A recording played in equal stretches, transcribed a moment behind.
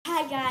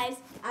Hi guys,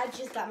 I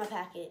just got my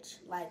package.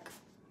 Like,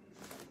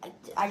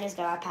 I just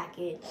got my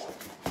package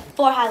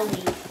for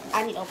Halloween.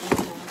 I need to open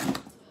this now.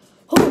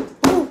 I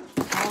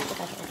don't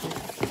think I can open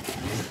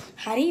it.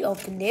 How do you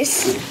open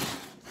this?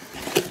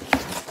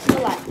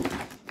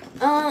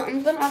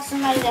 I'm gonna ask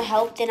somebody to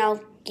help, then I'll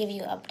give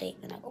you an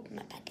update when I open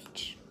my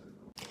package.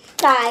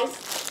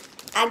 Guys,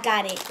 I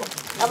got it.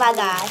 Oh my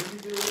god.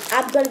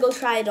 I'm gonna go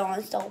try it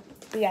on, so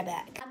be right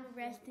back. I'm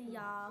arresting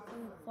y'all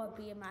for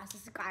being my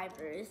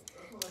subscribers.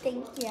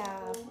 Thank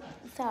y'all.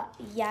 So,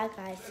 yeah,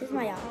 guys, this is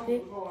my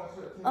outfit.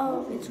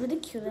 It's really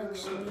cute,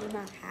 actually.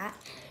 My hat.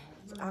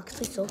 It's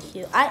actually so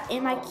cute.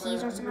 And my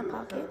keys are in my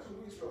pocket.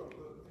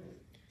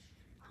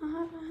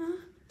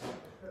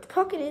 The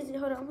pocket is it?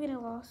 Hold on, I'm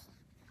getting lost.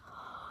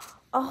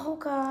 Oh,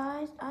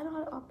 guys, I know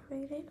how to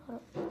operate it.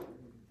 Hold on.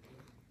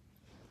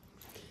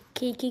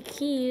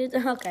 Cute.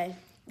 Okay,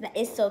 that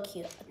is so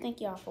cute.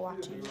 Thank y'all for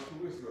watching.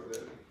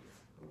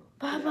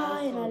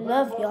 Bye-bye, and I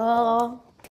love y'all.